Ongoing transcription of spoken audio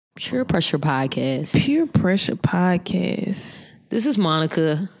Pure Pressure Podcast. Pure Pressure Podcast. This is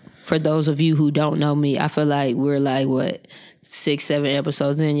Monica. For those of you who don't know me, I feel like we're like, 6-7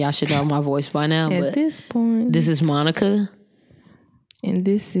 episodes in. Y'all should know my voice by now. At this point. This is Monica. And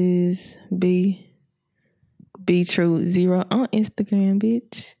this is B True 0 on Instagram,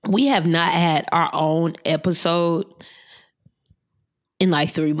 bitch. We have not had our own episode in like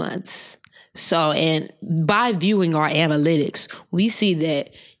 3 months. So, and by viewing our analytics, we see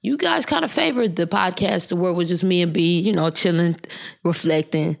that you guys kind of favored the podcast where it was just me and B, chilling,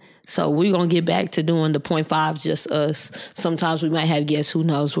 reflecting. So we're going to get back to doing the 0.5, just us. Sometimes we might have guests, who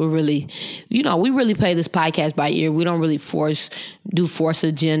knows. We're really, we really play this podcast by ear. We don't really force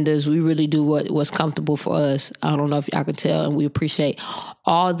agendas. We really do what's comfortable for us. I don't know if y'all can tell, and we appreciate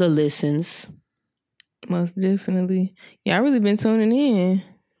all the listens. Most definitely. Yeah, I really been tuning in.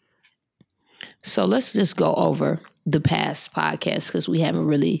 So let's just go over the past podcast because we haven't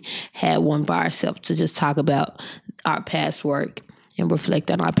really had one by ourselves to just talk about our past work and reflect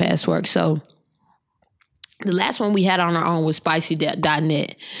on our past work. So the last one we had on our own was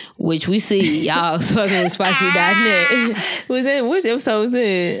Spicy.net, which we see y'all fucking with Spicy.net. Which episode was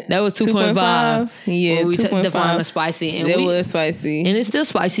it? That was 2.5. Yeah, we 2.5. defined a spicy. And it was spicy. And it's still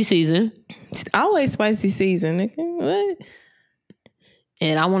spicy season. It's always spicy season, nigga. What?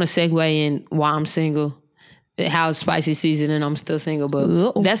 And I want to segue in why I'm single. How it's spicy season and I'm still single,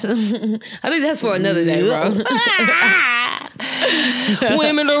 but that's I think that's for another day, bro.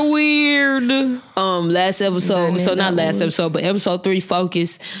 Women are weird. Last episode, so not last episode, but episode 3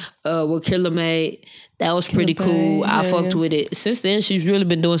 focus with Killer Made. That was pretty cool. I fucked with it. Since then, she's really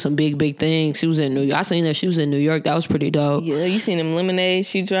been doing some big things. She was in New York. I seen that she was in New York. That was pretty dope. Yeah, you seen them lemonades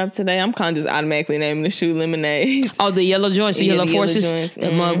she dropped today? I'm kind of just automatically naming the shoe lemonade. Oh, the yellow joints, the yellow forces.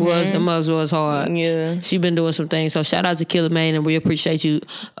 The mugs was hard. Yeah, she been doing some things. So shout out to Killer Made, and we appreciate you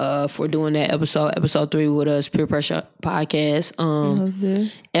for doing that episode 3 with us, Pure Pressure Podcast.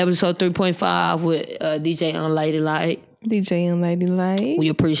 Episode 3.5 with DJ Unladylike. DJ Unladylike. We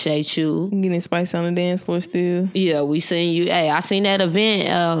appreciate you. Getting spicy on the dance floor still. Yeah, we seen you. Hey, I seen that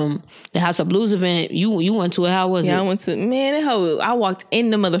event, the House of Blues event. You went to it. How was it? Yeah, I went to, I walked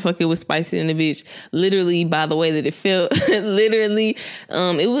in the motherfucker with spicy in the bitch. Literally, by the way that it felt. Literally. It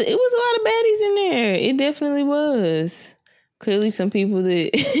was a lot of baddies in there. It definitely was. Clearly some people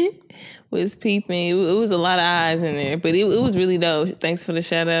that was peeping. It was a lot of eyes in there. But it was really dope. Thanks for the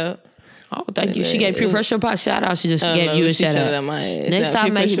shout out. Oh, thank you. She gave Pure Pressure Pod shout out. She gave you a shout out. Next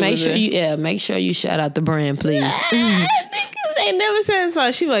time, make sure you shout out the brand, please. They never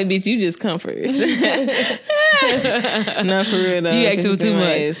satisfied. She like, bitch, you just come first. Not for real though. You act too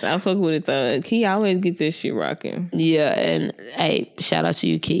much. I fuck with it though. Key always get this shit rocking. Yeah, and hey, shout out to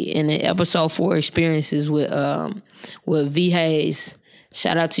you, Key. And then episode 4 experiences with V Hayes.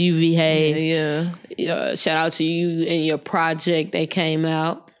 Shout out to you, V Hayes. Yeah. Shout out to you and your project that came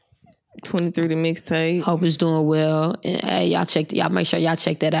out. 23 the mixtape. Hope it's doing well. And hey, y'all make sure y'all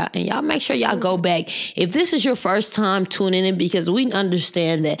check that out. And y'all make sure y'all go back. If this is your first time tuning in, because we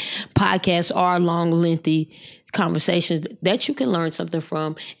understand that podcasts are long, lengthy conversations that you can learn something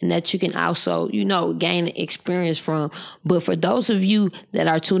from and that you can also, gain experience from. But for those of you that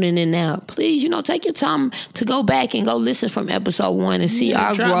are tuning in now, please, take your time to go back and go listen from episode 1 and see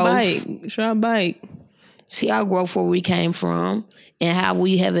our growth. Try bike. See our growth, where we came from, and how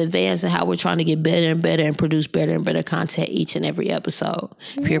we have advanced, and how we're trying to get better and better and produce better and better content each and every episode.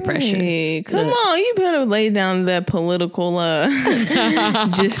 Pure pressure. Come on, you better lay down that political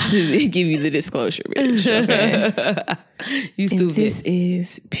just to give you the disclosure, bitch. Okay? You stupid. And this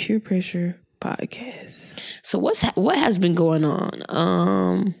is Pure Pressure Podcast. So what has been going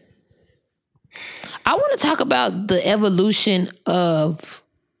on? I want to talk about the evolution of.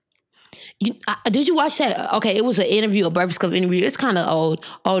 Did you watch that? Okay, it was an interview, a Breakfast Club interview. It's kind of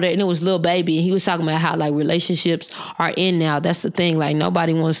older, and it was Lil Baby, and he was talking about how like relationships are in now. That's the thing. Like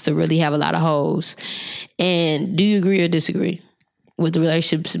nobody wants to really have a lot of hoes. And do you agree or disagree with the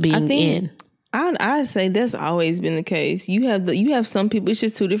relationships being in? I say that's always been the case. You have some people. It's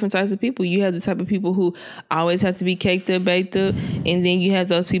just two different types of people. You have the type of people who always have to be caked up, baked up, and then you have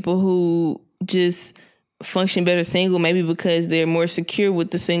those people who just function better single, maybe because they're more secure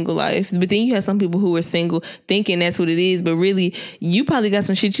with the single life. But then you have some people who are single thinking that's what it is, but really you probably got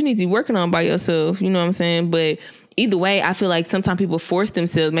some shit you need to be working on by yourself. You know what I'm saying? But either way, I feel like sometimes people force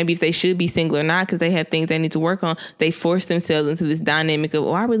themselves, maybe if they should be single or not, because they have things they need to work on, they force themselves into this dynamic of,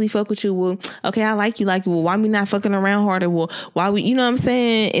 I really fuck with you. Well, okay, I like you. Well, why we not fucking around harder? Well, why we, you know what I'm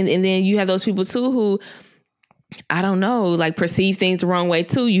saying? And then you have those people too who I don't know, like perceive things the wrong way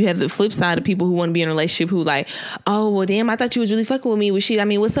too. You have the flip side of people who want to be in a relationship who like, oh, well, damn, I thought you was really fucking with me with shit. I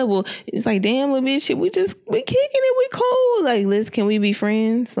mean, what's up? Well, it's like, damn, little bitch, we kicking it, we cool. Like, can we be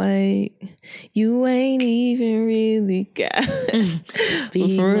friends? Like, you ain't even really got. I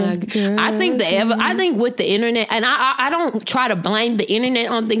think with the internet, and I don't try to blame the internet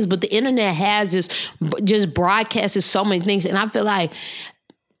on things, but the internet has just broadcasted so many things, and I feel like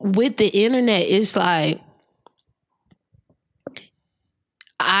with the internet, it's like,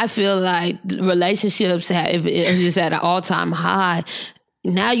 I feel like relationships have just at an all-time high.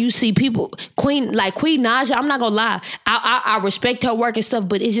 Now you see people, Queen Naija, I'm not gonna lie, I respect her work and stuff,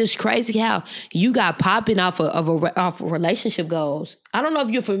 but it's just crazy how you got popping off of relationship goals. I don't know if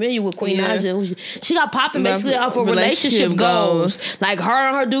you're familiar with Queen Naija. She got popping basically off of relationship goals. Like her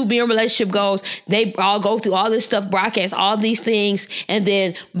and her dude being relationship goals. They all go through all this stuff, broadcast all these things, and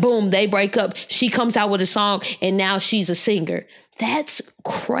then boom, they break up. She comes out with a song, and now she's a singer. That's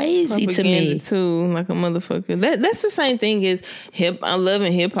crazy to me. Too, like a motherfucker. That's the same thing as I'm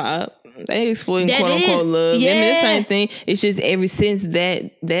loving hip hop. They exploiting quote unquote love. Yeah. I mean, the same thing. It's just ever since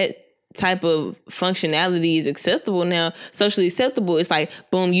that type of functionality is acceptable now, socially acceptable, it's like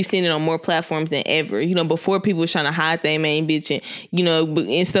boom, you've seen it on more platforms than ever. You know, before people was trying to hide their main bitch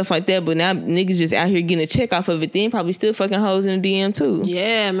and stuff like that, but now niggas just out here getting a check off of it, then probably still fucking hoes in the DM too.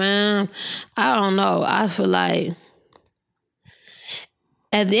 Yeah, man. I don't know. I feel like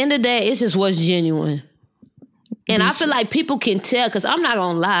at the end of the day, it's just what's genuine. And I feel like people can tell, because I'm not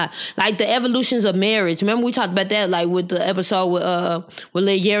going to lie. Like the evolutions of marriage. Remember we talked about that like with the episode with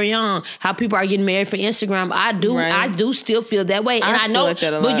Lil Gary on, how people are getting married for Instagram. I do still feel that way. And I know, like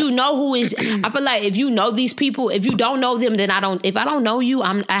but you know who is, I feel like if you know these people, if you don't know them, then if I don't know you,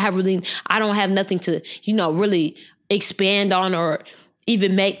 I don't have nothing to, really expand on or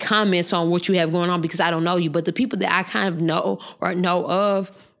even make comments on what you have going on because I don't know you. But the people that I kind of know or know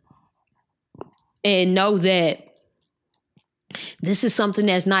of and know that this is something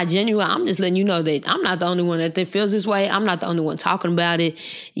that's not genuine, I'm just letting you know that I'm not the only one that feels this way. I'm not the only one talking about it.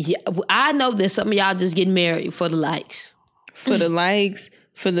 Yeah, I know that some of y'all just get married for the likes. For the likes,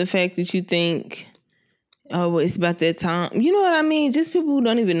 for the fact that you think, oh, well, it's about that time. You know what I mean? Just people who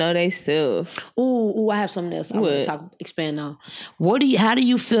don't even know they self. Ooh, I have something else I want to expand on. How do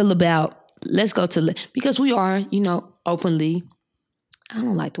you feel about, let's go to, because we are, openly, I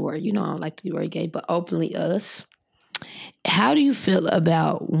don't like the word, I don't like the word gay, but openly us. How do you feel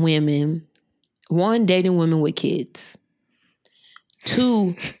about women, one, dating women with kids,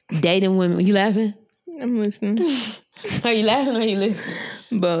 two, dating women, you laughing? I'm listening. Are you laughing or are you listening?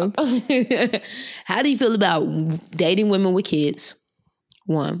 Both. How do you feel about dating women with kids?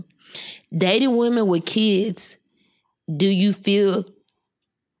 One, dating women with kids, do you feel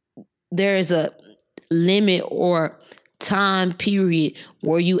there is a limit or time period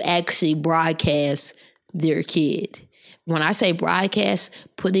where you actually broadcast their kid? When I say broadcast,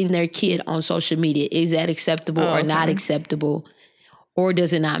 putting their kid on social media, is that acceptable or not acceptable? Or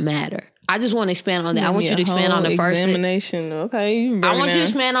does it not matter? I just want to expand on that. I want you to expand on the first. Examination. Okay. I want you to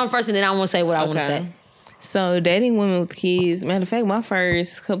expand on first and then I want to say what I want to say. So dating women with kids, matter of fact, my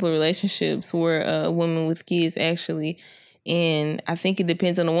first couple of relationships were women with kids actually. And I think it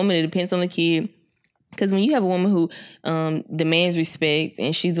depends on the woman. It depends on the kid. Because when you have a woman who demands respect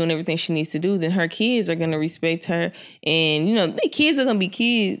and she's doing everything she needs to do, then her kids are going to respect her. And, the kids are going to be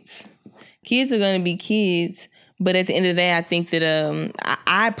kids. Kids are going to be kids. But at the end of the day, I think that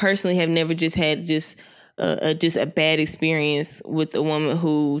I personally have never just had a bad experience with a woman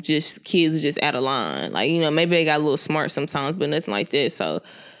who kids are just out of line. Like, maybe they got a little smart sometimes, but nothing like that. So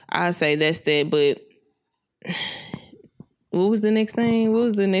I say that's that. But what was the next thing? What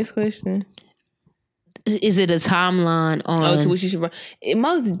was the next question? Is it a timeline on? To which you should.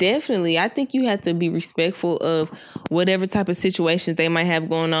 Most definitely. I think you have to be respectful of whatever type of situations they might have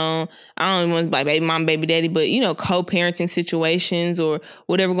going on. I don't want to like baby mom, baby daddy, but co-parenting situations or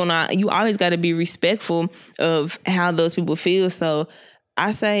whatever going on. You always got to be respectful of how those people feel. So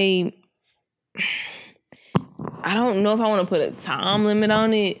I say, I don't know if I want to put a time limit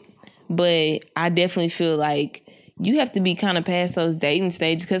on it, but I definitely feel like you have to be kind of past those dating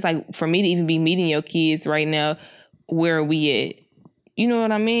stages because, like, for me to even be meeting your kids right now, where are we at? You know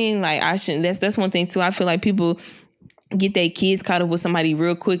what I mean? Like, I shouldn't. That's one thing too. I feel like people get their kids caught up with somebody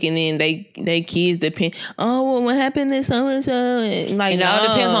real quick, and then they kids depend. Oh, well, what happened to so and so? Like, it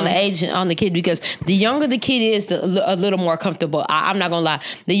depends on the age on the kid because the younger the kid is, a little more comfortable. I'm not gonna lie.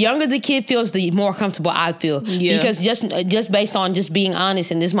 The younger the kid feels, the more comfortable I feel. Yeah. Because just based on just being honest,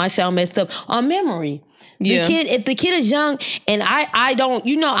 and this might sound messed up, on memory. Yeah. If the kid is young and I don't,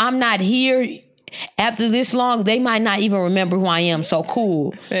 I'm not here after this long, they might not even remember who I am. So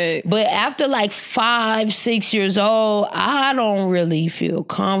cool. Facts. But after like 5, 6 years old, I don't really feel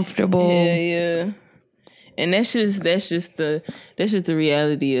comfortable. Yeah. And that's just the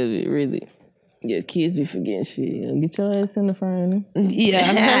reality of it, really. Yeah, kids be forgetting shit. Get your ass in the front.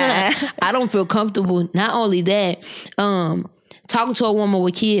 Yeah. I don't feel comfortable. Not only that, talking to a woman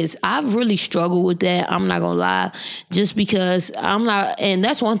with kids, I've really struggled with that. I'm not gonna lie. Just because I'm not, and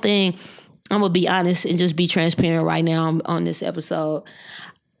that's one thing, I'm gonna be honest and just be transparent right now on this episode.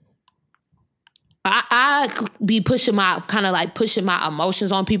 I be pushing my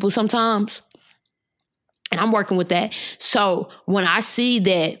emotions on people sometimes. And I'm working with that. So when I see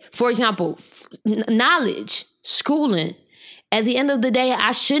that, for example, knowledge, schooling, at the end of the day,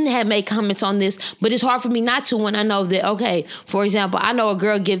 I shouldn't have made comments on this, but it's hard for me not to when I know that, okay, for example, I know a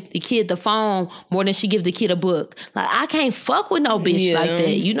girl give the kid the phone more than she give the kid a book. Like, I can't fuck with no bitch like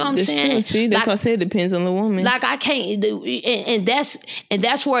that. You know what I'm saying? True. See, that's why I say it depends on the woman. Like, I can't, and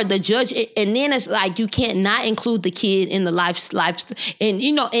that's where the judge, and then it's like you can't not include the kid in the life, and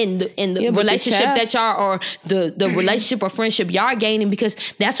you know, in the relationship that y'all, or the relationship or friendship y'all gaining, because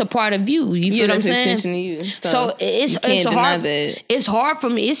that's a part of you. You feel what I'm saying? Extension of you. So it's hard. It's hard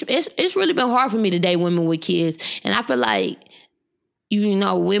for me. It's really been hard for me to date women with kids, and I feel like, you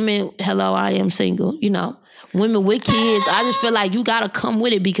know, women. Hello, I am single. You know, women with kids. I just feel like you gotta come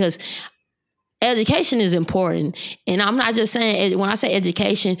with it, because education is important. And I'm not just saying, when I say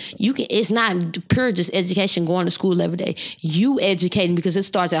education, it's not pure just education going to school every day. You educating, because it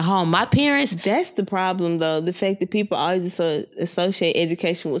starts at home. My parents... That's the problem, though. The fact that people always associate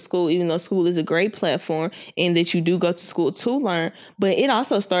education with school, even though school is a great platform and that you do go to school to learn. But it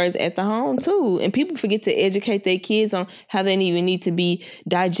also starts at the home, too. And people forget to educate their kids on how they even need to be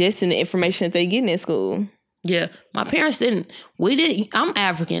digesting the information that they get in school. Yeah, my parents didn't. We didn't. I'm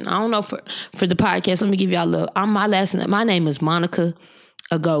African. I don't know for the podcast. Let me give y'all a little. My last name. My name is Monica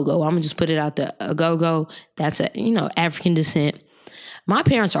Agogo. I'm gonna just put it out there. Agogo. That's African descent. My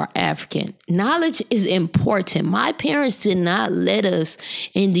parents are African. Knowledge is important. My parents did not let us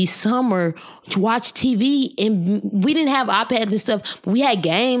in the summer to watch TV, and we didn't have iPads and stuff. We had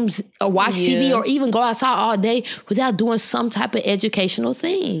games or watch TV or even go outside all day without doing some type of educational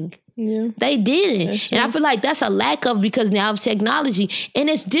thing. Yeah. They didn't. And I feel like that's a lack of, because now of technology. And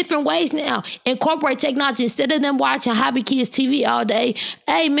it's different ways now. Incorporate technology. Instead of them watching hobby kids TV all day,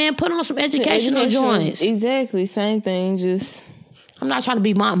 hey man, put on some educational joints. Exactly. Same thing. Just, I'm not trying to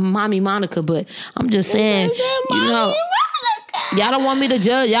be mommy Monica, but I'm just saying, y'all don't want me to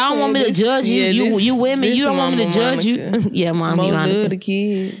judge. Y'all don't want me to judge you. You women, you don't want me to judge you. Yeah, mommy Monica. The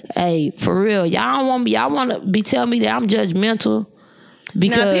kids. Hey, for real. Y'all want to be telling me that I'm judgmental.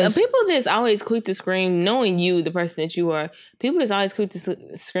 Because now, people that's always quick to scream, knowing you, the person that you are, people that's always quick to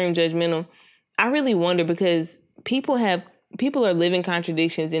scream judgmental, I really wonder, because people are living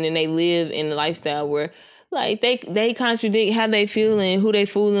contradictions, and then they live in a lifestyle where, like, they contradict how they feel and who they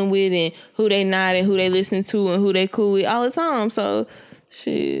fooling with and who they not and who they listening to and who they cool with all the time. So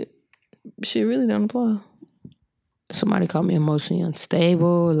shit really don't apply. Somebody called me emotionally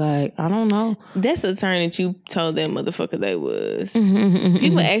unstable. Like, I don't know. That's a turn that you told that motherfucker they was.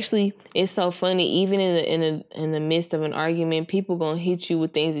 People actually, it's so funny. Even in the midst of an argument, people gonna hit you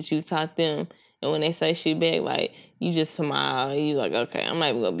with things that you taught them, and when they say shit back, like, you just smile. You like, okay, I'm not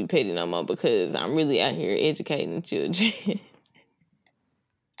even gonna be petty no more, because I'm really out here educating children.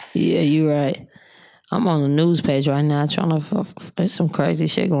 Yeah, you're right. I'm on the news page right now trying to... There's some crazy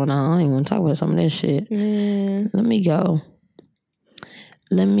shit going on. I don't even want to talk about some of this shit. Let me go.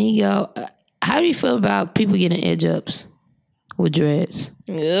 How do you feel about people getting edge ups with dreads?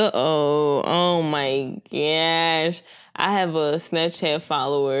 Oh my gosh. I have a Snapchat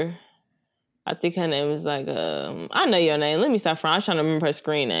follower. I think her name is like... I know your name. Let me stop from... I was trying to remember her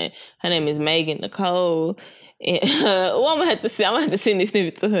screen name. Her name is Megan Nicole. And, I'm gonna have to send this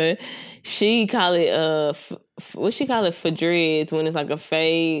snippet to her. She call it what she call it for dreads, when it's like a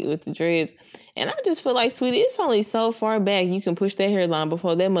fade with the dreads. And I just feel like, sweetie, it's only so far back you can push that hairline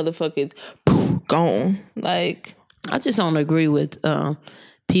before that motherfucker is gone. Like, I just don't agree with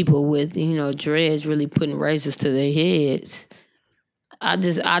people with dreads really putting razors to their heads. I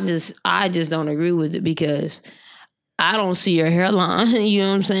just don't agree with it, because I don't see your hairline, you know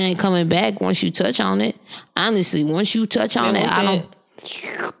what I'm saying, coming back once you touch on it. Honestly, once you touch on it, I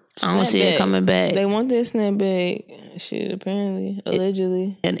don't see it coming back. They want that snapback shit, apparently,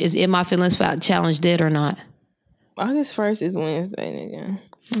 allegedly. And is In My Feelings Challenge dead or not? August 1st is Wednesday, nigga.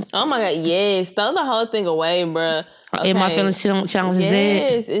 Oh my God, yes. Throw the whole thing away, bruh. Okay. In My Feelings Challenge is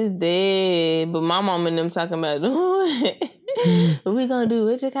dead? Yes, it's dead. But my mom and them talking about it. We gonna do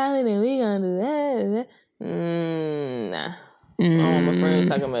what you call it, and we gonna do that. Nah. All my friends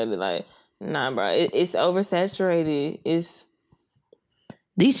talking about it like, nah, bro. It's oversaturated. It's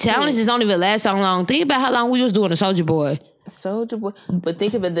these challenges don't even last that long. Think about how long we was doing the Soulja Boy. Soulja Boy, but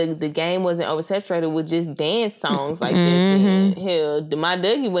think about the game wasn't oversaturated with just dance songs like that. Then. Hell, My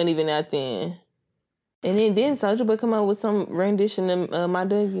Dougie wasn't even out then. And then Soulja Boy come out with some rendition of My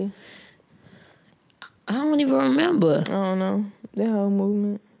Dougie. I don't even remember. I don't know that whole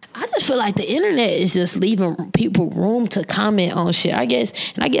movement. I just feel like the internet is just leaving people room to comment on shit. I guess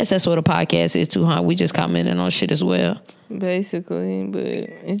that's what a podcast is too, huh? We just commenting on shit as well. Basically, but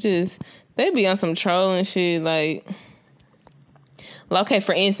it just they be on some trolling shit like. Okay,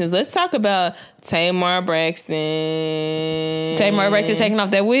 for instance, let's talk about Tamar Braxton. Tamar Braxton taking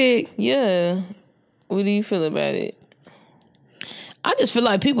off that wig? Yeah. What do you feel about it? I just feel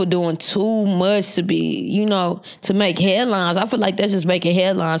like people doing too much to be, to make headlines. I feel like that's just making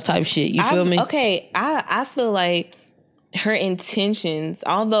headlines type shit. You feel me? Okay, I feel like her intentions,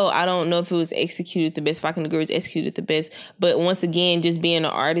 although I don't know if it was executed the best, if I can agree it was executed the best, but once again, just being an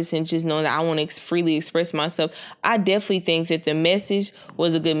artist and just knowing that I want to freely express myself, I definitely think that the message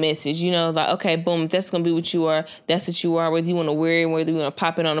was a good message. Like, okay, boom, if that's going to be what you are, that's what you are, whether you want to wear it, whether you want to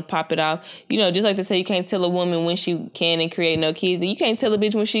pop it on or pop it off. Just like they say, you can't tell a woman when she can and create no kids. You can't tell a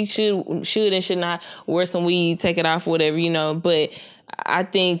bitch when she should and should not wear some weed, take it off, whatever, but I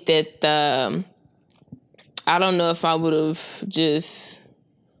think that I don't know if I would have just.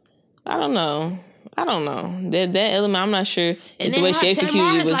 I don't know. That element, I'm not sure if the way she executed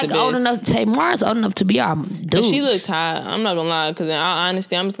it was the best. Tamar's old enough to be our dude. She looked high. I'm not gonna lie, because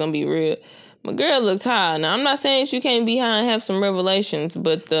honestly, I'm just gonna be real. My girl looked high. Now, I'm not saying she can't be high and have some revelations,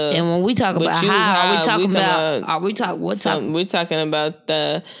 but and when we talk about high, we're talking about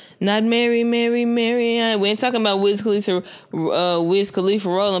the not Mary. We ain't talking about Wiz Khalifa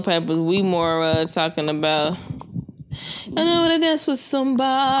rolling papers. We more talking about. I know when I dance with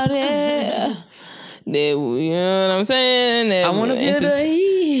somebody. That, you know what I'm saying? That I want to be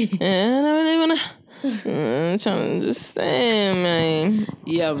the and I really want to. I'm trying to just say, man.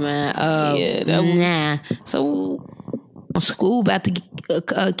 Yeah, man. That was. Nah. So, school about to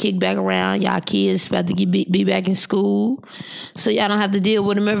kick back around. Y'all kids about to be back in school. So, y'all don't have to deal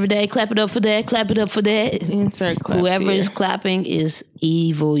with them every day. Clap it up for that. Clap it up for that. Insert claps. Whoever is clapping is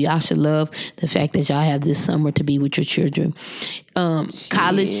evil. Y'all should love the fact that y'all have this summer to be with your children.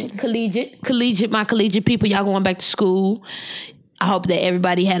 College, collegiate, my collegiate people, y'all going back to school. I hope that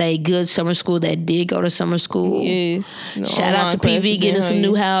everybody had a good summer school that did go to summer school. Yes. Shout out to PV getting some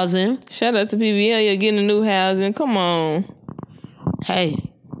new housing. Shout out to PV. Hell yeah, getting a new housing. Come on. Hey,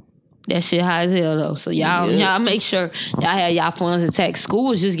 that shit high as hell though. So y'all make sure y'all have y'all funds intact.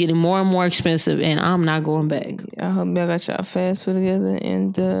 School is just getting more and more expensive, and I'm not going back. I hope y'all got y'all fast food together.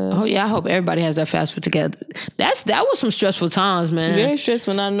 And oh yeah, I hope everybody has their fast food together. That was some stressful times, man. Very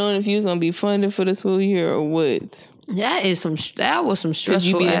stressful, not knowing if you was gonna be funded for the school year or what. That was some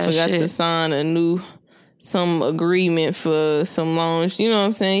stressful. You forgot shit. to sign some agreement for some loans. You know what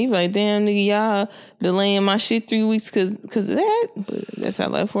I'm saying? You like, damn nigga, y'all delaying my shit 3 weeks because of that. But that's how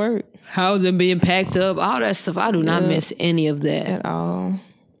life works. Housing being packed up, all that stuff. I do not miss any of that at all.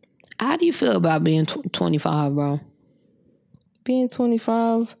 How do you feel about being 25, bro? Being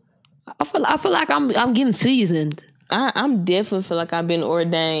 25, I feel like I'm getting seasoned. I'm definitely feel like I've been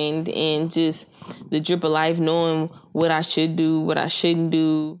ordained, and just the drip of life, knowing what I should do, what I shouldn't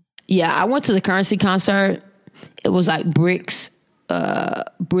do. Yeah, I went to the Currency concert. It was like Brick's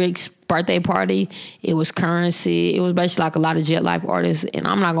birthday party. It was Currency. It was basically like a lot of Jet Life artists. And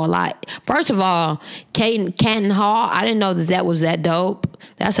I'm not gonna lie. First of all, Canton Hall, I didn't know that was that dope.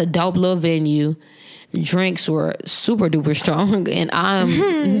 That's a dope little venue. Drinks were super duper strong, and I'm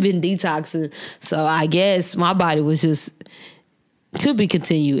been detoxing. So I guess my body was just to be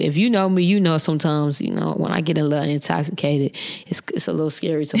continued. If you know me, you know sometimes, when I get a little intoxicated, it's a little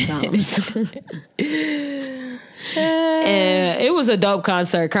scary sometimes. And it was a dope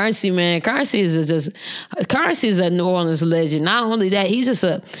concert. Currency, man. Currency is a New Orleans legend. Not only that,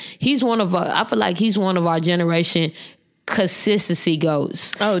 he's one of I feel like he's one of our generation consistency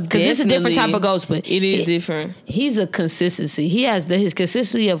goats. Oh, because it's a different type of goats, but it is different. He's a consistency. His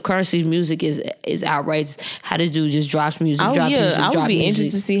consistency of Currency's music is outrageous. How this dude just drops music, I would be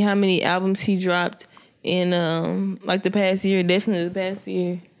interested to see how many albums he dropped in like the past year. Definitely the past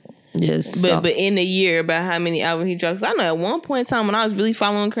year. Yes, but in a year, about how many albums he dropped. I know at one point in time when I was really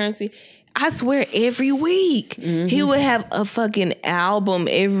following Currency, I swear every week he would have a fucking album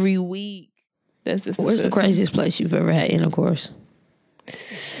every week. That's just where's the craziest place you've ever had intercourse?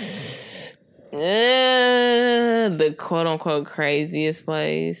 The the quote unquote craziest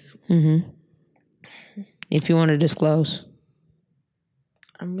place. If you want to disclose.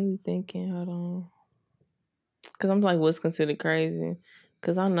 I'm really thinking, hold on. Because I'm like, what's considered crazy?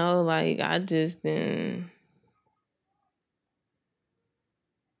 Because I know, like, I just didn't.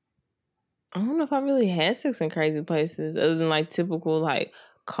 I don't know if I really had sex in crazy places other than like typical like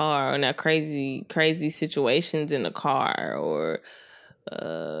car or not crazy situations in the car or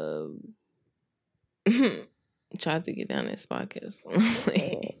tried to get down this podcast.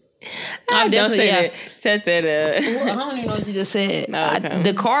 I don't definitely say that. Set that up. Well, I don't even know what you just said. No, okay.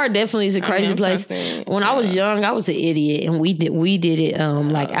 The car definitely is a crazy place. When I was young, I was an idiot, and we did it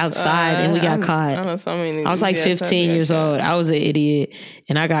like outside, and we got caught. I know so many. I was like 15 years old. I was an idiot,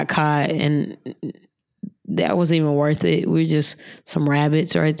 and I got caught, and that wasn't even worth it. We were just some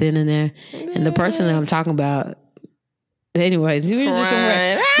rabbits right then and there. And the person that I'm talking about, anyway, we were just some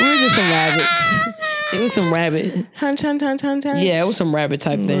rabbits. It was some rabbit. Hunch. Yeah, it was some rabbit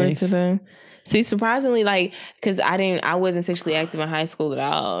type things. See, surprisingly, like, because I wasn't sexually active in high school at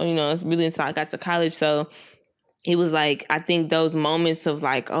all. You know, it's really until I got to college. So it was like, I think those moments of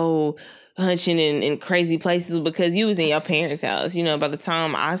like, oh, hunching in crazy places because you was in your parents' house. You know, by the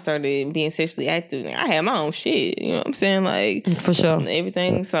time I started being sexually active, I had my own shit. You know what I'm saying? Like, for sure,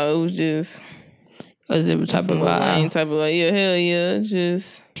 everything. So it was just. It was a type of vibe. Type of like, yeah, hell yeah,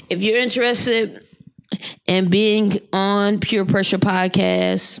 just. If you're interested in being on Pure Pressure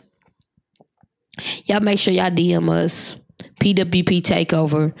Podcast, y'all make sure y'all DM us. PWP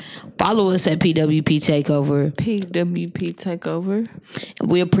Takeover. Follow us at PWP Takeover. PWP Takeover.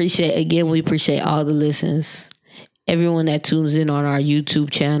 We appreciate all the listens. Everyone that tunes in on our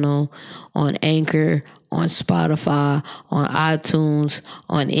YouTube channel, on Anchor, on Spotify, on iTunes,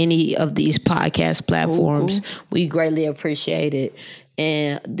 on any of these podcast platforms. Cool. We greatly appreciate it.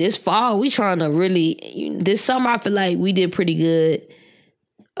 And this fall, we trying to really, this summer, I feel like we did pretty good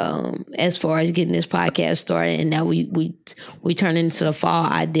as far as getting this podcast started. And now we turn into the fall.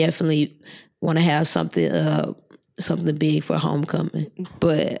 I definitely want to have something big for homecoming.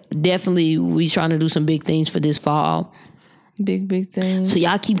 But definitely we trying to do some big things for this fall. Big things. So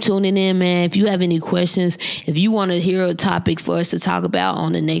y'all keep tuning in, man. If you have any questions, if you want to hear a topic for us to talk about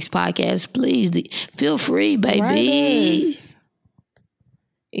on the next podcast, please feel free, baby.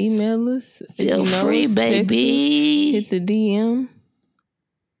 Email us. Feel free, baby. Hit the DM.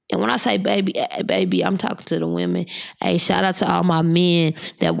 And when I say baby, I'm talking to the women. Hey, shout out to all my men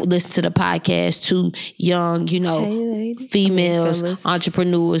that listen to the podcast, too. Young, females,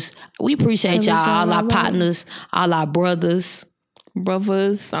 entrepreneurs. We appreciate y'all, all our partners, all our brothers.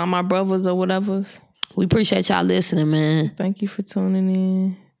 Brothers, all my brothers or whatever. We appreciate y'all listening, man. Thank you for tuning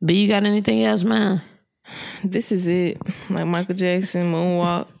in. B, you got anything else, man? This is it. Like Michael Jackson,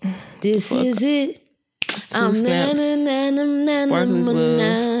 Moonwalk. This is it. Two snaps. Sparkly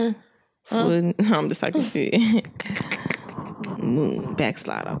glove. I'm just talking shit.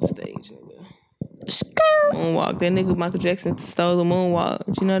 Backslide off the stage, nigga. Moonwalk. That nigga Michael Jackson stole the moonwalk.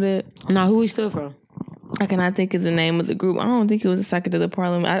 Did you know that? Nah, who he stole from? I cannot think of the name of the group. I don't think it was a Psychedelic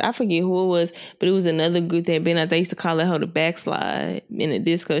Parliament. I forget who it was, but it was another group that been out. They used to call that hoe the backslide in the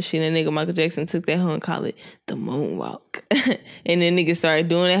disco shit. And nigga Michael Jackson took that hoe and called it the moonwalk. And then niggas started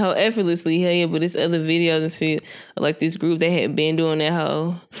doing that hoe effortlessly. Hell yeah, but it's other videos and shit. Like this group, they had been doing that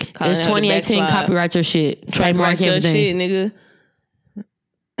hoe. It's 2018, copyright your shit. Trademark everything. Shit,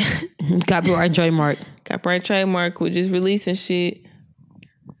 nigga. Copyright, trademark. Copyright, trademark. We're just releasing shit.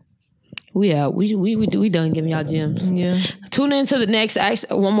 We done giving y'all gems. Yeah. Tune into the next.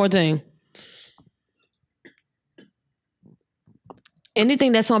 One more thing.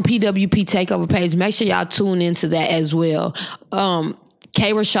 Anything that's on PWP Takeover page, make sure y'all tune into that as well.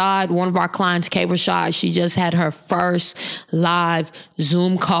 K Rashad, one of our clients, K Rashad, she just had her first live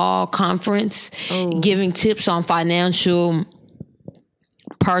Zoom call conference, giving tips on financial,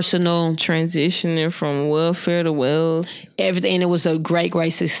 personal, transitioning from welfare to wealth, everything. And it was a great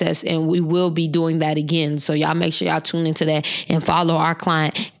success, and we will be doing that again. So y'all make sure y'all tune into that and follow our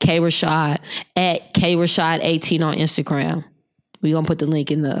client K Rashad at K Rashad 18 on Instagram. We're gonna put the link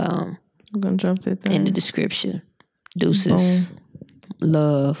in the I'm gonna drop that in the description. Deuces. Boom.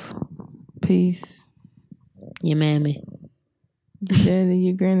 Love. Peace. Your mammy. Daddy,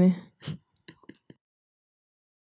 your granny.